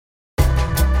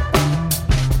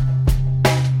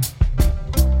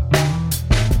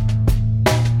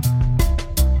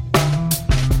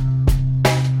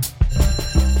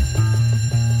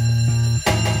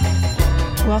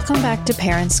Welcome back to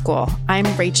Parent School. I'm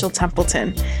Rachel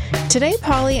Templeton. Today,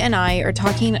 Polly and I are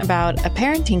talking about a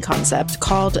parenting concept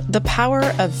called the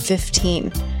power of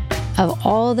 15. Of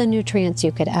all the nutrients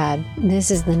you could add,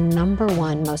 this is the number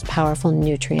one most powerful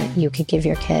nutrient you could give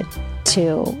your kid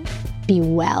to be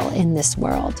well in this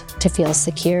world, to feel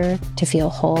secure, to feel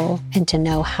whole, and to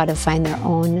know how to find their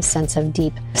own sense of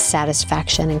deep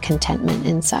satisfaction and contentment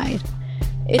inside.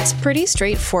 It's pretty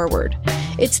straightforward.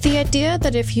 It's the idea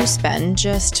that if you spend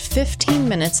just 15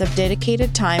 minutes of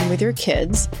dedicated time with your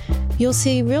kids, you'll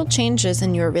see real changes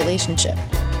in your relationship.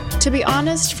 To be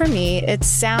honest, for me, it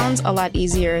sounds a lot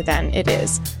easier than it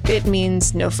is. It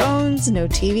means no phones, no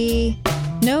TV,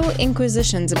 no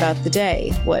inquisitions about the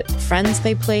day, what friends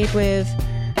they played with,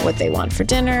 what they want for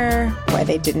dinner, why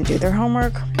they didn't do their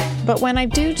homework. But when I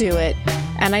do it,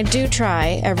 and I do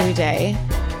try every day,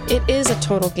 it is a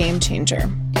total game changer.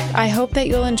 I hope that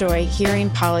you'll enjoy hearing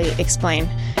Polly explain.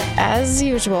 As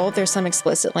usual, there's some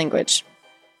explicit language.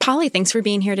 Polly, thanks for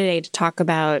being here today to talk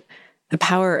about the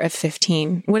power of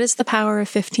 15. What is the power of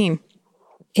 15?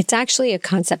 It's actually a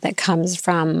concept that comes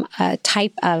from a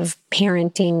type of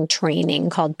parenting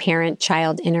training called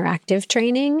parent-child interactive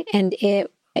training, and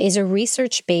it is a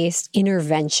research-based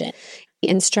intervention. It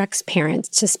instructs parents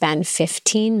to spend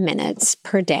 15 minutes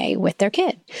per day with their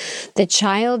kid. The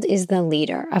child is the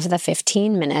leader of the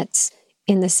 15 minutes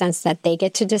in the sense that they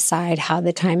get to decide how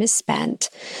the time is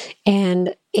spent,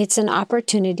 and it's an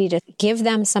opportunity to give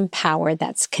them some power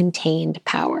that's contained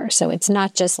power. So it's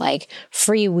not just like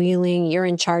freewheeling, you're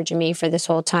in charge of me for this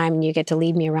whole time and you get to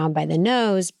lead me around by the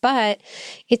nose, but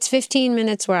it's 15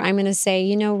 minutes where I'm going to say,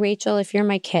 you know, Rachel, if you're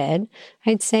my kid,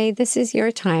 I'd say this is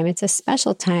your time. It's a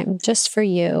special time just for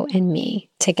you and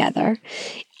me together.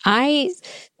 I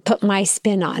put my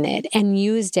spin on it and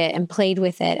used it and played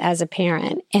with it as a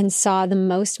parent and saw the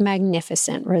most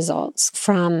magnificent results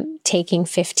from taking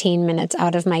 15 minutes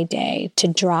out of my day to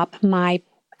drop my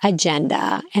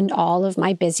agenda and all of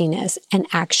my busyness and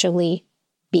actually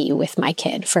be with my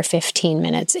kid for 15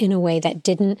 minutes in a way that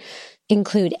didn't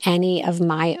include any of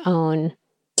my own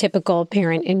typical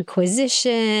parent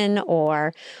inquisition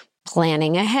or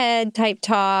planning ahead type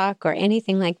talk or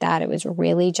anything like that. It was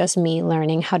really just me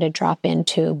learning how to drop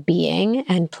into being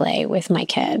and play with my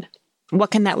kid. What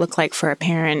can that look like for a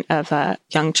parent of a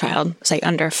young child, say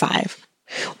under 5?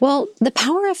 Well, the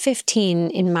power of 15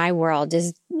 in my world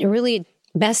is really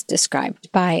best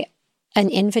described by an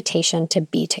invitation to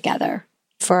be together.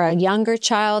 For a younger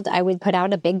child, I would put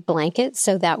out a big blanket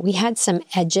so that we had some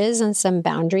edges and some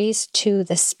boundaries to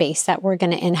the space that we're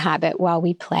going to inhabit while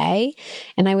we play.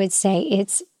 And I would say,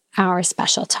 it's our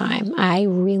special time. I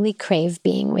really crave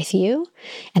being with you,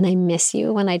 and I miss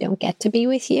you when I don't get to be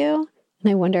with you.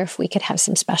 And I wonder if we could have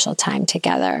some special time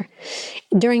together.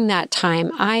 During that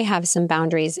time, I have some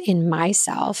boundaries in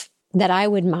myself that I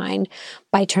would mind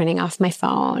by turning off my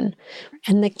phone.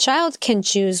 And the child can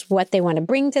choose what they want to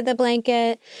bring to the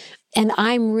blanket. And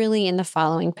I'm really in the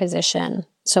following position.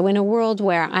 So in a world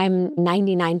where I'm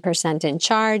 99% in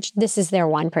charge, this is their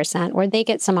 1%, where they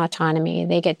get some autonomy,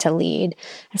 they get to lead.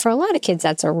 And for a lot of kids,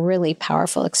 that's a really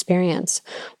powerful experience.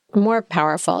 More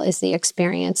powerful is the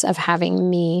experience of having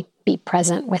me be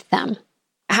present with them.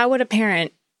 How would a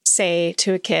parent say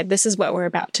to a kid, this is what we're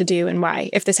about to do and why,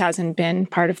 if this hasn't been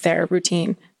part of their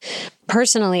routine?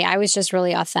 Personally, I was just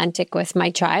really authentic with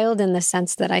my child in the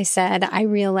sense that I said, I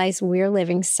realize we're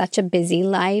living such a busy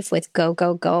life with go,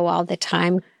 go, go all the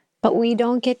time, but we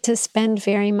don't get to spend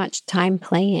very much time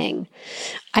playing.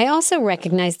 I also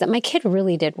recognized that my kid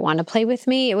really did want to play with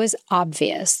me. It was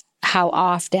obvious how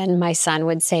often my son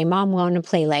would say, Mom, want to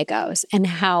play Legos, and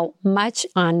how much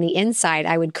on the inside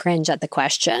I would cringe at the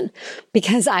question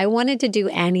because I wanted to do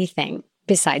anything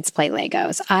besides play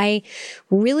Legos. I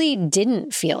really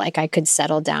didn't feel like I could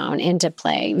settle down into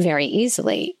play very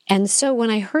easily. And so when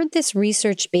I heard this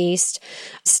research-based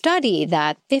study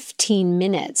that 15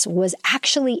 minutes was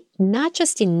actually not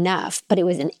just enough, but it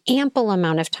was an ample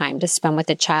amount of time to spend with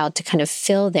the child to kind of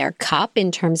fill their cup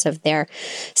in terms of their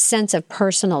sense of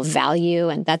personal value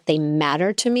and that they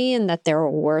matter to me and that they're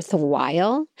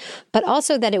worthwhile, but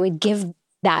also that it would give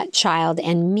that child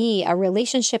and me a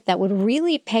relationship that would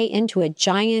really pay into a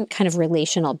giant kind of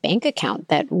relational bank account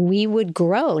that we would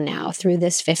grow now through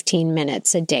this 15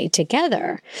 minutes a day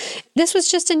together. This was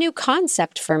just a new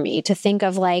concept for me to think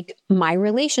of like my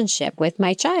relationship with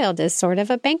my child as sort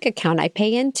of a bank account I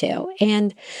pay into.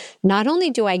 And not only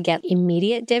do I get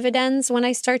immediate dividends when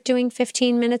I start doing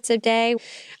 15 minutes a day,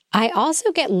 I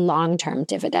also get long-term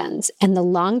dividends, and the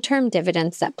long-term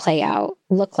dividends that play out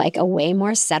look like a way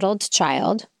more settled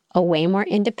child, a way more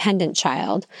independent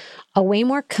child, a way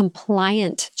more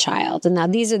compliant child. And now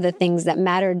these are the things that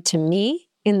mattered to me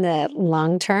in the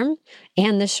long term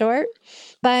and the short.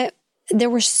 But there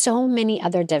were so many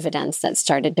other dividends that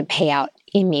started to pay out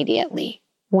immediately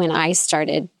when I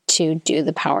started to do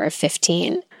the Power of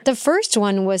 15. The first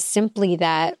one was simply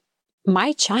that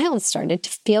my child started to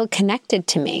feel connected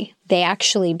to me. They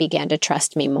actually began to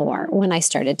trust me more when I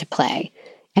started to play.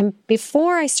 And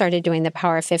before I started doing the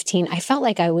Power of 15, I felt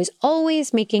like I was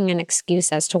always making an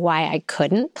excuse as to why I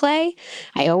couldn't play.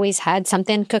 I always had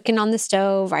something cooking on the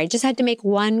stove, or I just had to make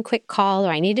one quick call,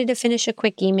 or I needed to finish a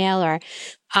quick email, or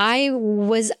I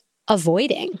was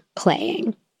avoiding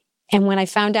playing. And when I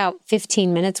found out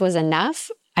 15 minutes was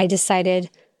enough, I decided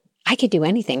I could do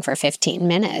anything for 15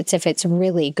 minutes if it's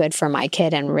really good for my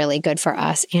kid and really good for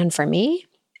us and for me.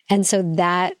 And so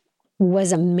that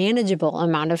was a manageable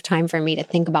amount of time for me to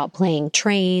think about playing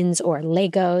trains or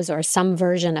Legos or some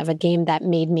version of a game that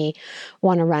made me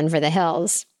want to run for the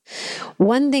hills.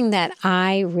 One thing that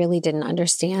I really didn't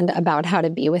understand about how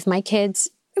to be with my kids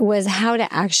was how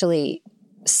to actually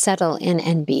settle in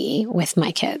and be with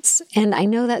my kids. And I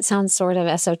know that sounds sort of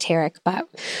esoteric, but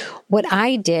what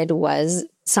I did was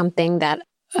something that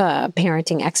a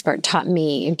parenting expert taught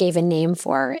me, gave a name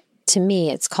for. To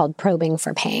me, it's called probing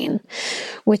for pain,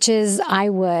 which is I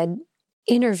would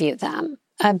interview them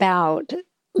about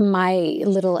my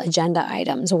little agenda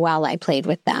items while I played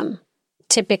with them.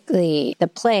 Typically, the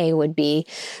play would be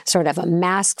sort of a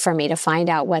mask for me to find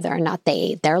out whether or not they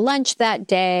ate their lunch that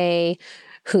day,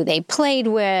 who they played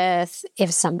with,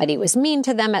 if somebody was mean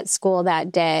to them at school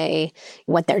that day,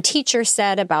 what their teacher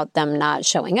said about them not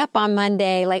showing up on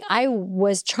Monday. Like I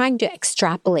was trying to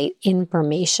extrapolate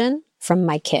information from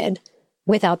my kid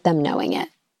without them knowing it,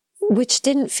 which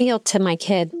didn't feel to my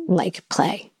kid like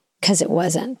play, because it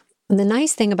wasn't. And the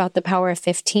nice thing about the Power of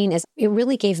 15 is it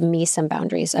really gave me some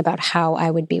boundaries about how I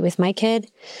would be with my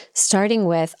kid, starting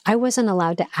with I wasn't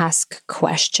allowed to ask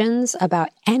questions about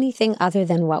anything other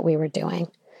than what we were doing.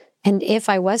 And if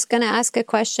I was going to ask a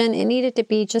question, it needed to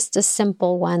be just a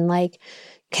simple one like,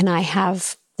 can I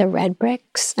have the red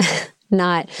bricks?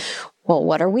 Not, well,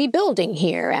 what are we building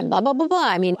here? And blah, blah, blah, blah.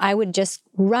 I mean, I would just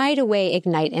right away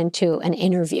ignite into an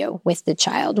interview with the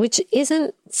child, which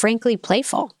isn't frankly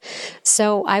playful.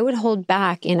 So I would hold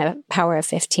back in a Power of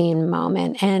 15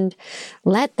 moment and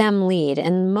let them lead.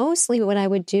 And mostly what I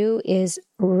would do is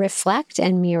reflect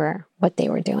and mirror what they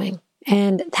were doing.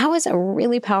 And that was a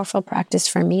really powerful practice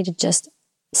for me to just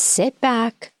sit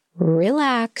back,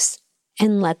 relax,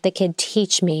 and let the kid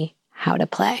teach me how to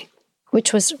play,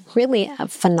 which was really a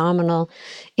phenomenal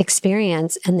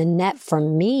experience. And the net for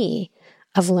me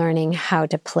of learning how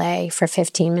to play for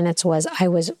 15 minutes was I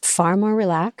was far more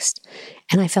relaxed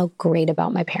and I felt great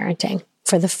about my parenting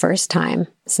for the first time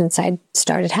since I'd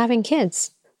started having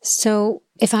kids. So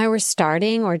if I were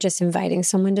starting or just inviting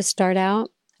someone to start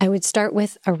out, I would start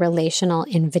with a relational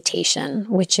invitation,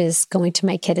 which is going to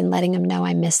my kid and letting them know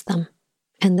I miss them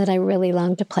and that I really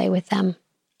long to play with them.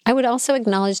 I would also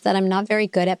acknowledge that I'm not very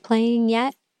good at playing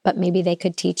yet, but maybe they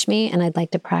could teach me and I'd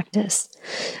like to practice.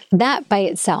 That by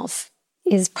itself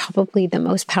is probably the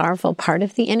most powerful part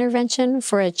of the intervention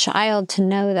for a child to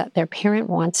know that their parent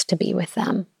wants to be with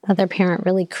them, that their parent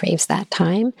really craves that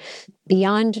time.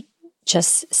 Beyond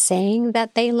just saying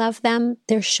that they love them,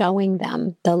 they're showing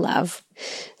them the love.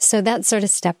 So that's sort of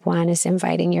step one, is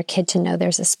inviting your kid to know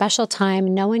there's a special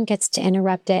time. No one gets to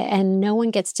interrupt it and no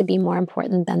one gets to be more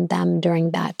important than them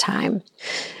during that time.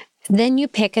 Then you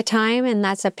pick a time, and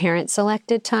that's a parent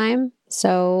selected time.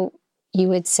 So you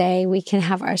would say, we can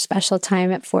have our special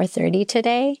time at 4:30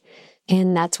 today.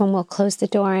 And that's when we'll close the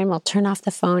door and we'll turn off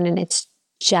the phone and it's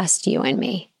just you and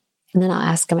me. And then I'll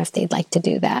ask them if they'd like to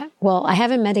do that. Well, I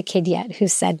haven't met a kid yet who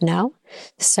said no.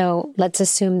 So let's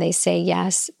assume they say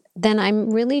yes. Then I'm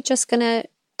really just going to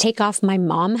take off my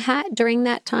mom hat during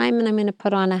that time. And I'm going to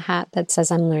put on a hat that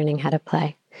says I'm learning how to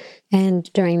play.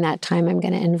 And during that time, I'm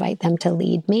going to invite them to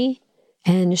lead me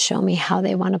and show me how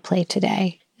they want to play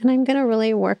today. And I'm going to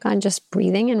really work on just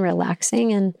breathing and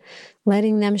relaxing and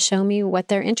letting them show me what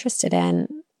they're interested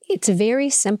in. It's very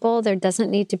simple. There doesn't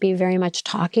need to be very much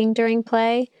talking during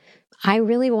play. I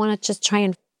really want to just try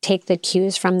and take the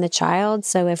cues from the child.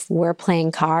 So if we're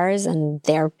playing cars and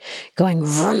they're going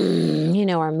vroom,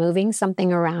 or moving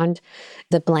something around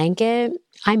the blanket,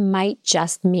 I might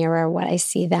just mirror what I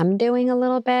see them doing a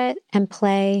little bit and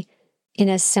play in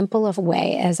as simple of a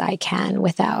way as I can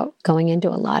without going into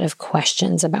a lot of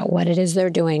questions about what it is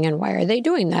they're doing and why are they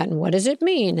doing that and what does it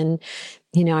mean? And,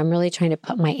 I'm really trying to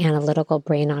put my analytical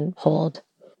brain on hold.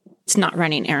 It's not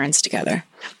running errands together.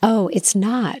 Oh, it's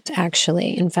not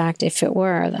actually. In fact, if it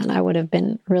were, then I would have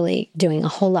been really doing a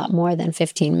whole lot more than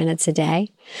 15 minutes a day.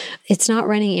 It's not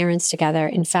running errands together.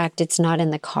 In fact, it's not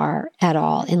in the car at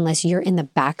all, unless you're in the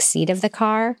back seat of the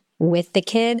car with the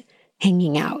kid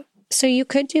hanging out. So you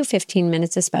could do 15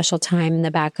 minutes of special time in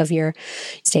the back of your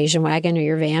station wagon or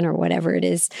your van or whatever it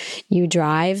is you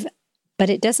drive, but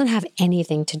it doesn't have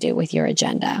anything to do with your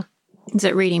agenda. Is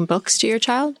it reading books to your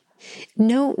child?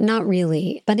 No, not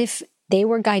really. But if they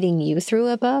were guiding you through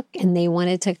a book and they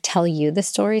wanted to tell you the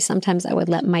story, sometimes I would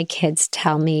let my kids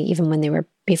tell me, even when they were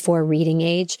before reading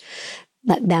age,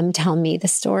 let them tell me the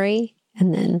story.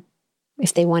 And then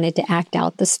if they wanted to act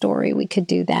out the story, we could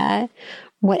do that.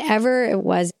 Whatever it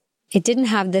was, it didn't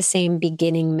have the same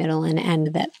beginning, middle, and end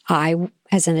that I,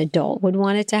 as an adult, would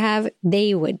want it to have.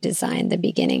 They would design the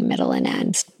beginning, middle, and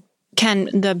end. Can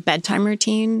the bedtime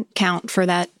routine count for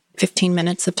that 15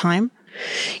 minutes of time?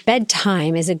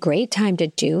 Bedtime is a great time to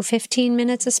do 15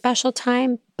 minutes of special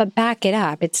time, but back it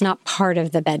up. It's not part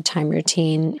of the bedtime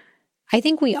routine. I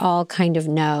think we all kind of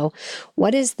know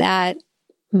what is that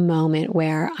moment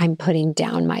where I'm putting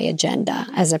down my agenda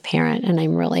as a parent and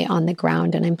I'm really on the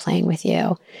ground and I'm playing with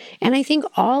you. And I think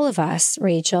all of us,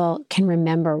 Rachel, can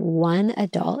remember one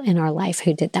adult in our life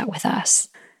who did that with us.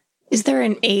 Is there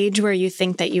an age where you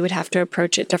think that you would have to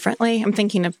approach it differently? I'm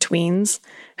thinking of tweens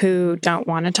who don't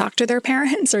want to talk to their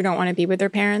parents or don't want to be with their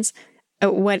parents.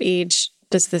 At what age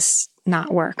does this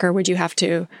not work? Or would you have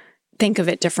to think of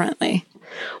it differently?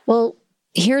 Well,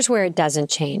 here's where it doesn't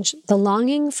change. The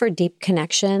longing for deep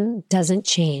connection doesn't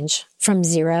change from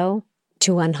 0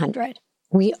 to 100.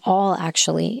 We all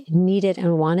actually need it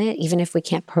and want it, even if we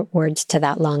can't put words to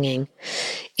that longing.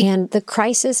 And the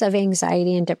crisis of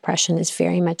anxiety and depression is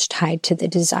very much tied to the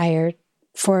desire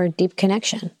for deep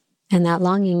connection. And that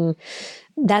longing,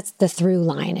 that's the through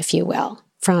line, if you will,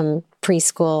 from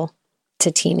preschool to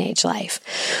teenage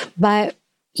life. But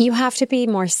you have to be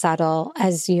more subtle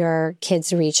as your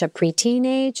kids reach a preteen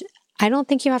age. I don't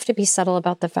think you have to be subtle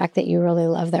about the fact that you really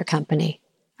love their company.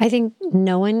 I think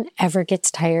no one ever gets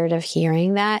tired of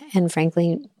hearing that. And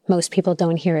frankly, most people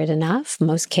don't hear it enough,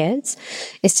 most kids,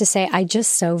 is to say, I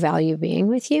just so value being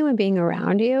with you and being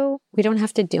around you. We don't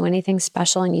have to do anything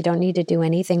special and you don't need to do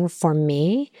anything for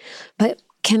me. But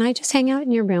can I just hang out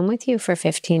in your room with you for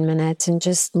 15 minutes and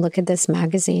just look at this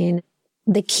magazine?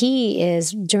 The key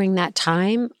is during that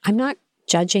time, I'm not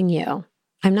judging you.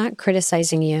 I'm not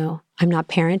criticizing you. I'm not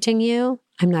parenting you.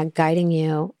 I'm not guiding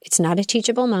you. It's not a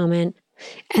teachable moment.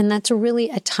 And that's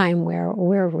really a time where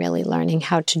we're really learning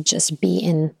how to just be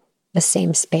in the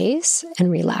same space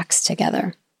and relax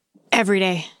together. Every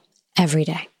day. Every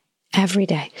day. Every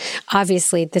day.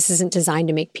 Obviously, this isn't designed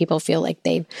to make people feel like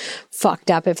they've fucked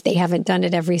up if they haven't done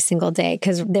it every single day,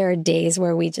 because there are days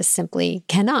where we just simply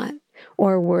cannot.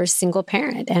 Or we're a single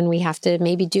parent and we have to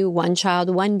maybe do one child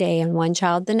one day and one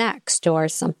child the next, or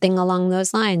something along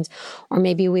those lines. Or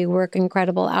maybe we work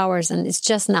incredible hours and it's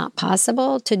just not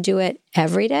possible to do it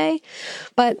every day.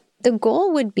 But the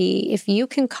goal would be, if you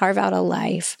can carve out a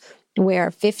life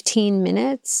where 15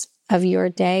 minutes of your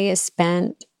day is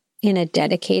spent in a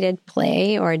dedicated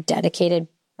play or a dedicated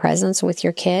presence with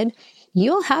your kid,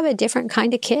 you'll have a different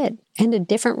kind of kid and a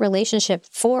different relationship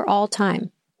for all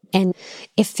time. And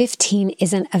if 15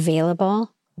 isn't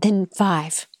available, then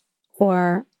 5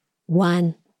 or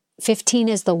 1. 15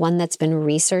 is the one that's been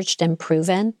researched and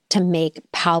proven to make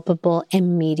palpable,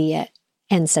 immediate,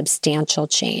 and substantial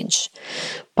change.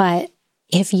 But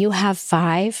if you have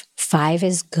 5, 5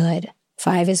 is good.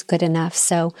 5 is good enough.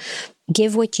 So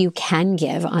give what you can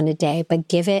give on a day, but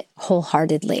give it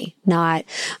wholeheartedly, not,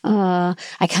 I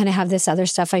kind of have this other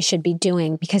stuff I should be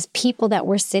doing, because people that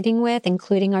we're sitting with,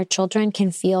 including our children, can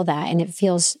feel that. And it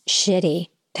feels shitty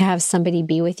to have somebody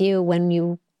be with you when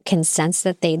you can sense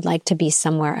that they'd like to be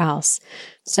somewhere else.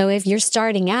 So if you're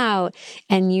starting out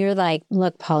and you're like,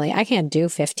 look, Polly, I can't do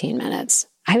 15 minutes.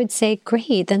 I would say,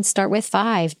 great, then start with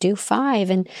 5, do 5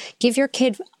 and give your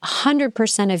kid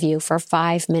 100% of you for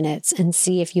 5 minutes and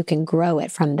see if you can grow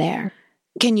it from there.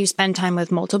 Can you spend time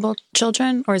with multiple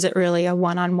children, or is it really a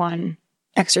one-on-one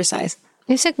exercise?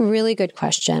 It's a really good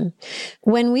question.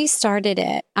 When we started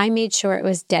it, I made sure it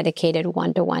was dedicated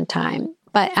one-to-one time.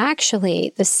 But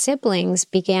actually, the siblings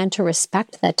began to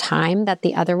respect the time that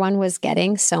the other one was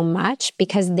getting so much,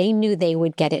 because they knew they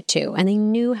would get it too. And they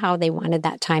knew how they wanted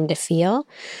that time to feel.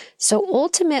 So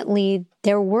ultimately,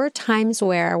 there were times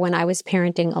where, when I was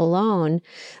parenting alone,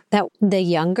 that the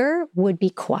younger would be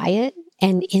quiet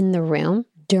and in the room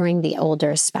during the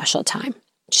older's special time.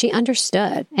 She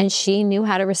understood and she knew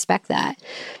how to respect that.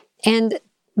 And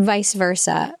vice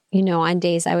versa. on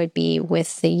days I would be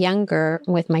with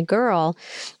my girl,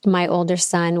 my older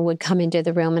son would come into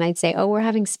the room and I'd say, oh, we're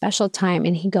having special time.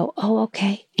 And he'd go, oh,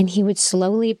 okay. And he would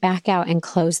slowly back out and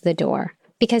close the door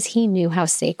because he knew how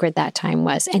sacred that time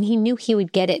was. And he knew he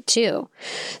would get it too.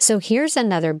 So here's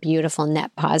another beautiful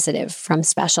net positive from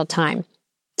special time.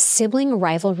 Sibling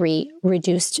rivalry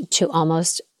reduced to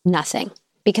almost nothing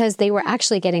because they were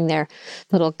actually getting their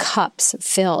little cups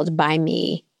filled by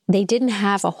me. They didn't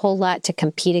have a whole lot to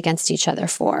compete against each other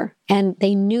for. And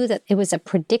they knew that it was a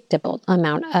predictable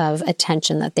amount of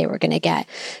attention that they were going to get.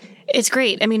 It's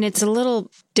great. I mean, it's a little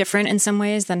different in some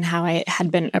ways than how I had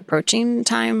been approaching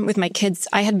time with my kids.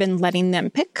 I had been letting them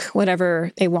pick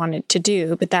whatever they wanted to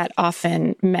do, but that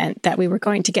often meant that we were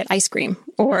going to get ice cream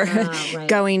or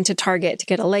going to Target to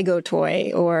get a Lego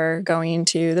toy or going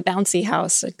to the bouncy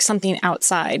house, like something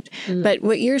outside. But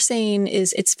what you're saying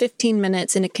is it's 15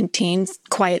 minutes in a contained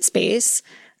quiet space,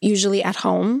 usually at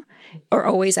home or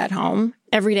always at home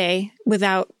every day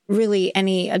without really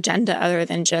any agenda other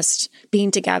than just being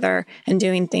together and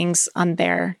doing things on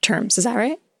their terms. Is that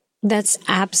right? That's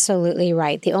absolutely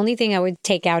right. The only thing I would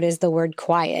take out is the word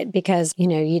quiet because,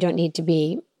 you don't need to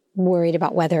be worried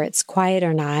about whether it's quiet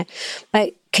or not,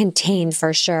 but contained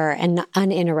for sure and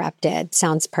uninterrupted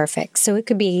sounds perfect. So it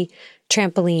could be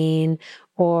trampoline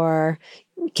or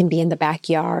it can be in the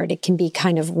backyard. It can be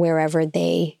kind of wherever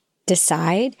they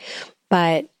decide.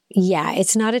 But yeah,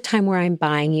 it's not a time where I'm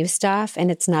buying you stuff and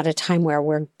it's not a time where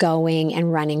we're going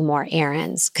and running more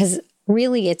errands because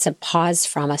really it's a pause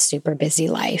from a super busy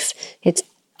life. It's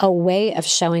a way of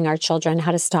showing our children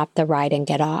how to stop the ride and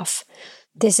get off.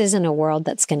 This isn't a world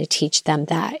that's going to teach them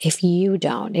that. If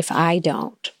I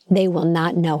don't, they will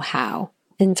not know how.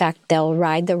 In fact, they'll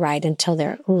ride the ride until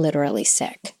they're literally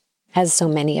sick, as so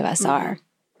many of us are.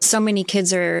 So many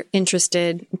kids are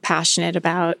interested, passionate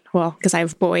about, because I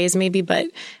have boys maybe, but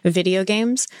video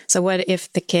games. So what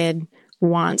if the kid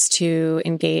wants to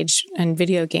engage in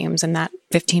video games in that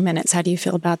 15 minutes? How do you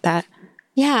feel about that?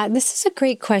 Yeah, this is a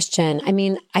great question. I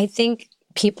mean, I think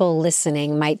people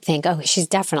listening might think, oh, she's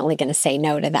definitely going to say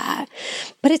no to that.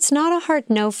 But it's not a hard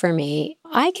no for me.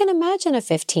 I can imagine a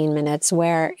 15 minutes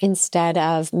where instead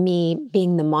of me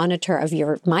being the monitor of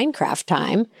your Minecraft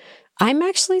time, I'm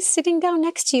actually sitting down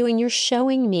next to you and you're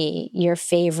showing me your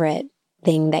favorite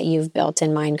thing that you've built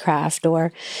in Minecraft,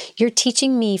 or you're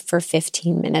teaching me for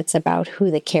 15 minutes about who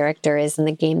the character is in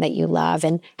the game that you love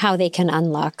and how they can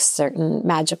unlock certain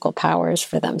magical powers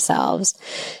for themselves.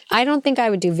 I don't think I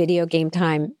would do video game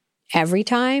time every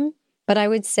time, but I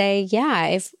would say, yeah,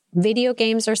 if video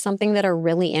games are something that are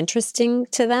really interesting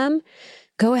to them,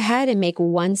 go ahead and make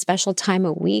one special time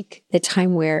a week, the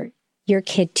time where your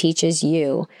kid teaches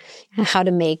you how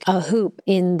to make a hoop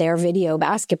in their video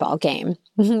basketball game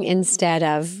instead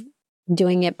of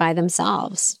doing it by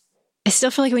themselves. I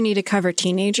still feel like we need to cover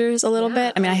teenagers a little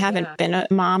bit. I mean, I haven't been a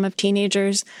mom of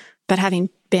teenagers, but having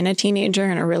been a teenager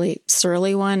and a really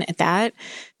surly one at that,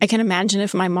 I can imagine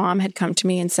if my mom had come to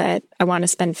me and said, I want to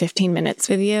spend 15 minutes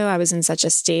with you. I was in such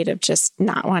a state of just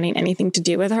not wanting anything to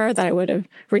do with her that I would have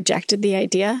rejected the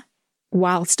idea,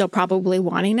 while still probably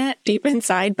wanting it deep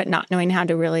inside, but not knowing how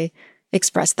to really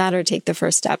express that or take the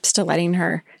first steps to letting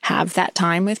her have that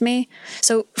time with me.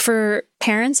 So for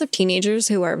parents of teenagers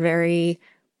who are very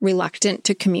reluctant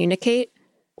to communicate,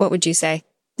 what would you say?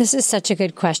 This is such a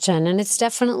good question. And it's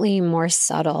definitely more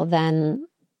subtle than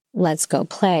let's go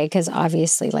play. Because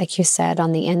obviously, like you said,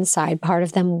 on the inside, part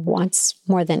of them wants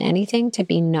more than anything to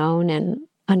be known and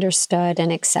understood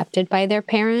and accepted by their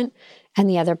parent. And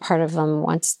the other part of them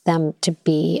wants them to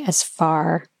be as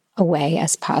far away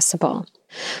as possible.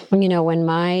 When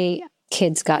my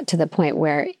kids got to the point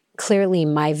where clearly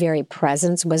my very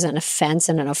presence was an offense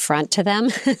and an affront to them,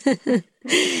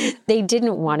 they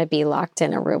didn't want to be locked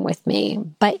in a room with me.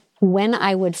 But when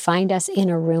I would find us in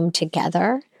a room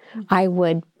together, I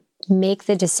would make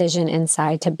the decision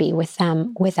inside to be with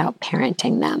them without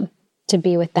parenting them, to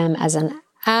be with them as an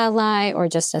ally or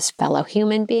just as fellow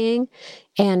human being.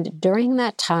 And during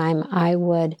that time, I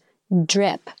would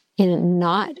drip in a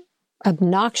not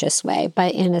obnoxious way,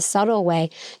 but in a subtle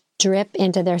way, drip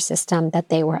into their system that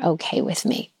they were okay with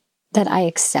me, that I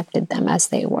accepted them as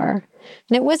they were.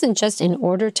 And it wasn't just in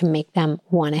order to make them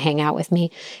want to hang out with me.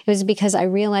 It was because I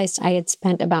realized I had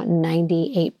spent about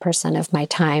 98% of my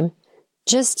time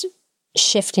just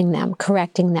shifting them,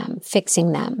 correcting them,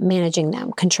 fixing them, managing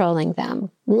them, controlling them.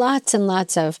 Lots and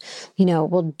lots of,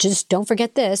 well, just don't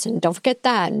forget this and don't forget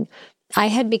that. And I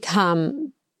had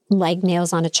become like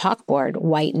nails on a chalkboard,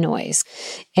 white noise.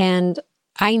 And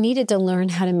I needed to learn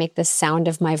how to make the sound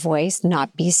of my voice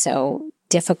not be so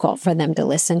difficult for them to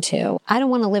listen to. I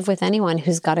don't want to live with anyone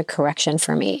who's got a correction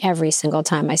for me every single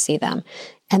time I see them.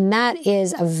 And that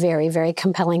is a very, very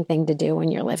compelling thing to do when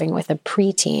you're living with a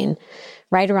preteen.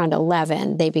 Right around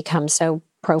 11, they become so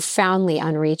profoundly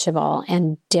unreachable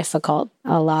and difficult.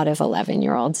 A lot of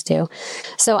 11-year-olds do.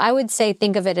 So I would say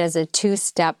think of it as a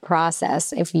 2-step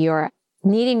process. If you're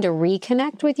needing to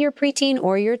reconnect with your preteen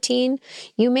or your teen,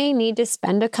 you may need to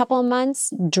spend a couple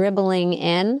months dribbling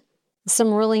in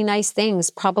some really nice things,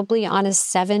 probably on a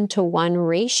 7-to-1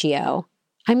 ratio.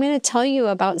 I'm going to tell you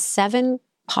about 7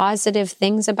 positive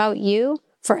things about you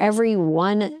for every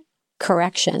 1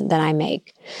 correction that I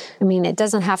make. I mean, it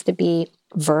doesn't have to be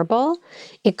verbal.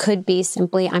 It could be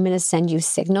simply, I'm going to send you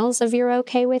signals of you're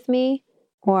okay with me,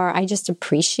 or I just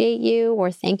appreciate you,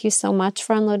 or thank you so much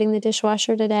for unloading the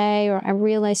dishwasher today, or I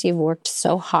realize you've worked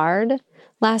so hard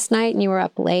last night and you were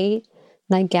up late,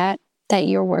 and I get that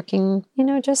you're working,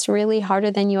 just really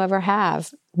harder than you ever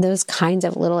have. Those kinds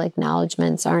of little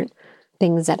acknowledgments aren't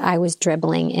things that I was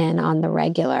dribbling in on the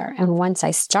regular. And once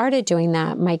I started doing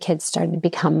that, my kids started to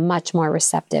become much more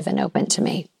receptive and open to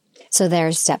me. So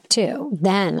there's step 2.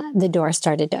 Then the door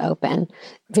started to open.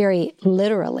 Very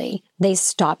literally, they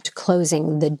stopped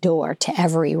closing the door to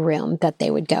every room that they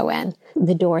would go in.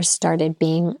 The door started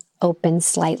being open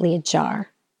slightly ajar.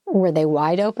 Were they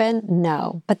wide open?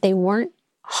 No, but they weren't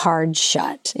hard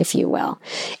shut, if you will.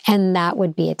 And that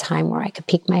would be a time where I could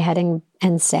peek my head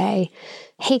and say,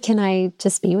 hey, can I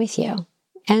just be with you?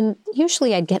 And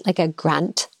usually I'd get like a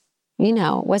grunt.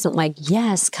 It wasn't like,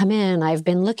 yes, come in. I've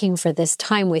been looking for this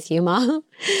time with you, Mom.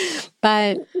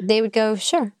 But they would go,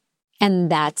 sure. And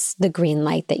that's the green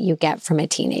light that you get from a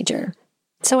teenager.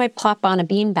 So I'd plop on a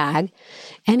beanbag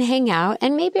and hang out.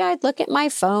 And maybe I'd look at my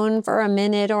phone for a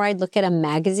minute, or I'd look at a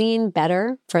magazine,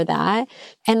 better for that.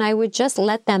 And I would just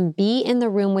let them be in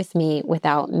the room with me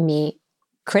without me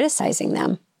criticizing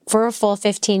them for a full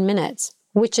 15 minutes,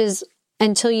 which is,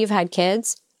 until you've had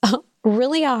kids,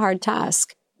 really a hard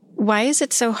task. Why is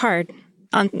it so hard?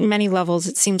 On many levels,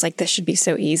 it seems like this should be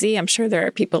so easy. I'm sure there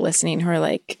are people listening who are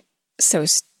like, so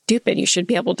stupid. You should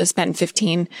be able to spend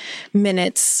 15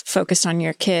 minutes focused on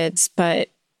your kids, but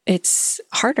it's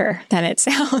harder than it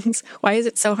sounds. Why is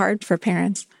it so hard for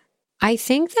parents? I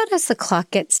think that as the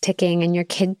clock gets ticking and your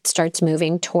kid starts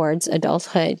moving towards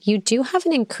adulthood, you do have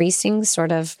an increasing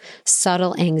sort of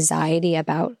subtle anxiety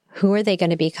about who are they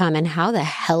going to become and how the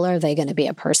hell are they going to be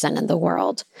a person in the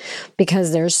world?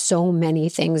 Because there's so many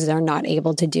things they're not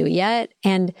able to do yet.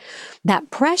 And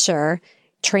that pressure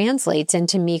translates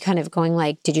into me kind of going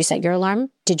like, did you set your alarm?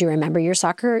 Did you remember your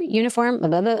soccer uniform? Blah,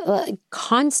 blah, blah, blah.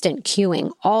 Constant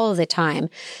cueing all the time.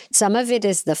 Some of it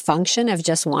is the function of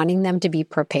just wanting them to be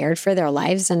prepared for their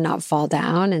lives and not fall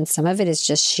down. And some of it is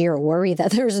just sheer worry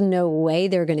that there's no way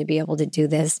they're going to be able to do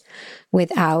this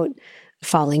without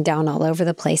falling down all over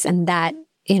the place. And that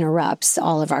interrupts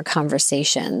all of our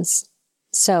conversations.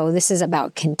 So this is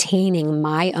about containing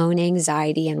my own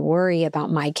anxiety and worry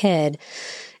about my kid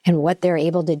and what they're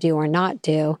able to do or not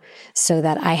do, so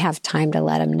that I have time to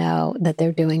let them know that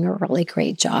they're doing a really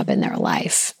great job in their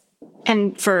life.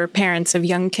 And for parents of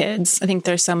young kids, I think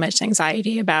there's so much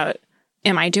anxiety about,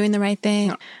 am I doing the right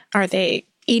thing? Are they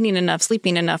eating enough,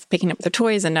 sleeping enough, picking up their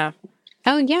toys enough?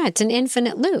 Oh, yeah, it's an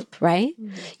infinite loop, right?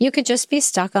 Mm-hmm. You could just be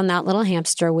stuck on that little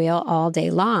hamster wheel all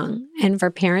day long. And for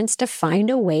parents to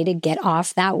find a way to get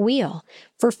off that wheel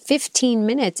for 15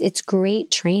 minutes, it's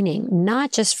great training,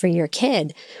 not just for your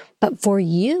kid, but for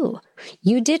you.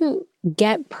 You didn't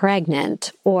get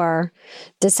pregnant or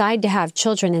decide to have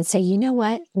children and say, you know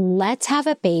what, let's have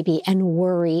a baby and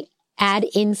worry ad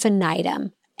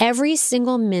infinitum every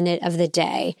single minute of the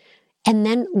day. And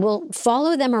then we'll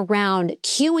follow them around,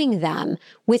 cueing them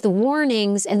with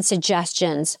warnings and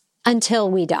suggestions until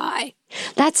we die.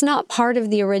 That's not part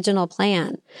of the original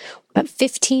plan. But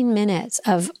 15 minutes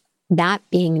of that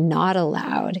being not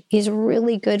allowed is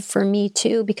really good for me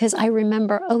too, because I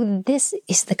remember, oh, this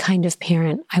is the kind of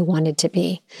parent I wanted to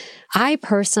be. I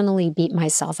personally beat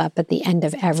myself up at the end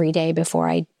of every day before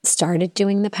I started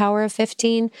doing the Power of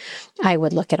 15. I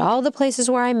would look at all the places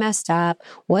where I messed up,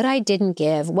 what I didn't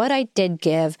give, what I did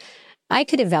give. I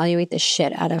could evaluate the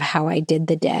shit out of how I did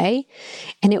the day.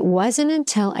 And it wasn't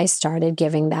until I started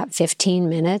giving that 15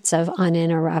 minutes of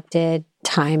uninterrupted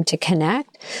time to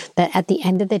connect that at the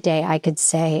end of the day, I could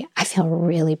say, I feel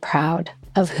really proud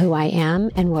of who I am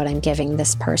and what I'm giving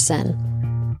this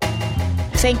person.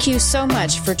 Thank you so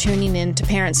much for tuning in to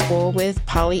Parent School with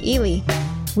Polly Ely.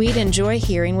 We'd enjoy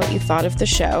hearing what you thought of the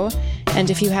show, and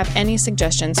if you have any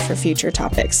suggestions for future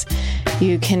topics,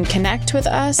 you can connect with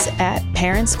us at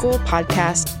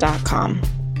parentschoolpodcast.com.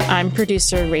 I'm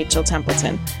producer Rachel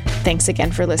Templeton. Thanks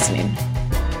again for listening.